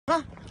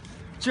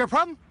Is there a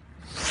problem?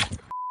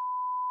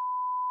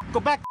 Go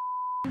back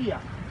to India.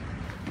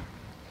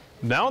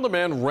 Now the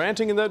man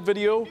ranting in that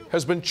video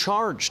has been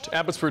charged.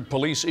 Abbotsford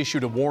police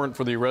issued a warrant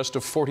for the arrest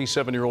of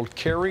 47-year-old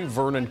Kerry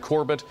Vernon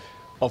Corbett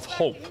of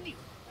Hope.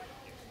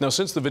 Now,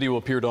 since the video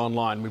appeared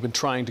online, we've been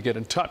trying to get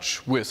in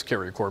touch with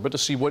Kerry Corbett to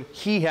see what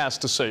he has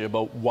to say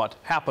about what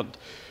happened.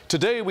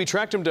 Today, we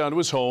tracked him down to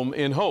his home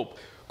in Hope.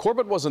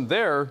 Corbett wasn't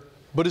there,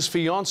 but his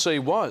fiancée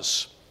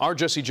was. Our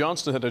Jessie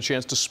Johnston had a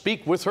chance to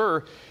speak with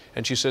her,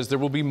 and she says there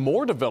will be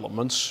more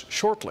developments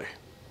shortly.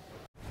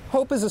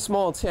 Hope is a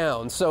small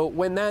town, so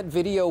when that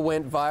video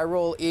went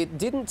viral, it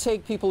didn't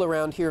take people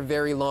around here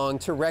very long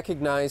to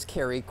recognize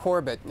Kerry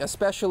Corbett,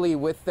 especially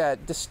with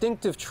that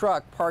distinctive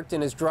truck parked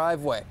in his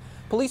driveway.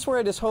 Police were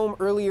at his home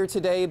earlier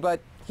today,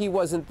 but he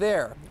wasn't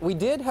there. We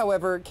did,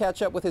 however,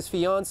 catch up with his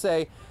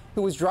fiancée,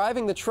 who was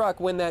driving the truck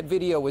when that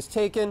video was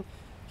taken.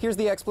 Here's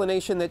the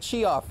explanation that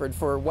she offered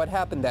for what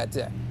happened that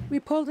day. We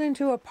pulled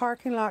into a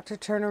parking lot to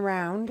turn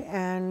around,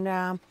 and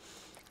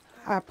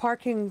our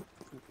parking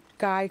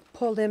guy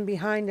pulled in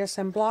behind us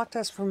and blocked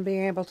us from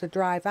being able to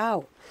drive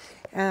out.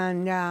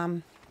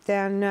 And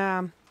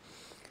then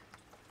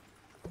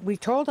we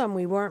told him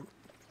we weren't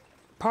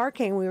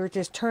parking, we were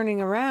just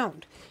turning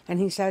around. And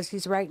he says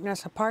he's writing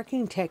us a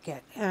parking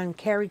ticket. And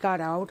Kerry got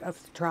out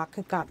of the truck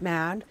and got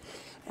mad.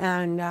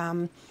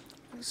 And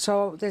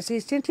so this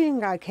East Indian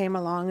guy came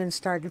along and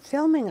started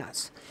filming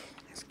us.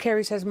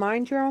 Kerry says,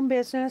 mind your own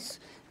business.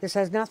 This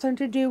has nothing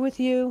to do with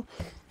you.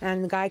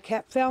 And the guy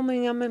kept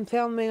filming him and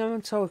filming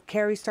him, so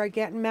Kerry started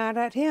getting mad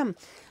at him.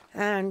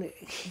 And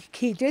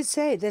he did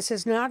say, this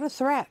is not a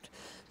threat.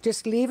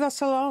 Just leave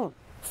us alone.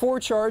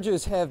 4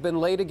 charges have been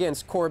laid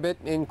against Corbett,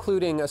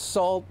 including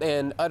assault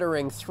and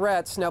uttering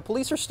threats. Now,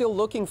 police are still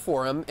looking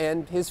for him,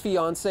 and his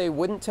fiancée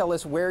wouldn't tell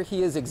us where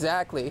he is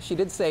exactly. She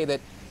did say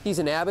that he's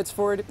in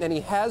Abbotsford, and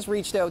he has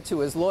reached out to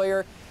his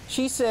lawyer.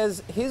 She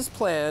says his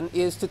plan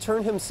is to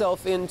turn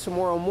himself in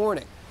tomorrow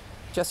morning.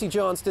 Jessie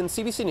Johnston,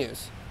 CBC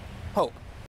News, Hope.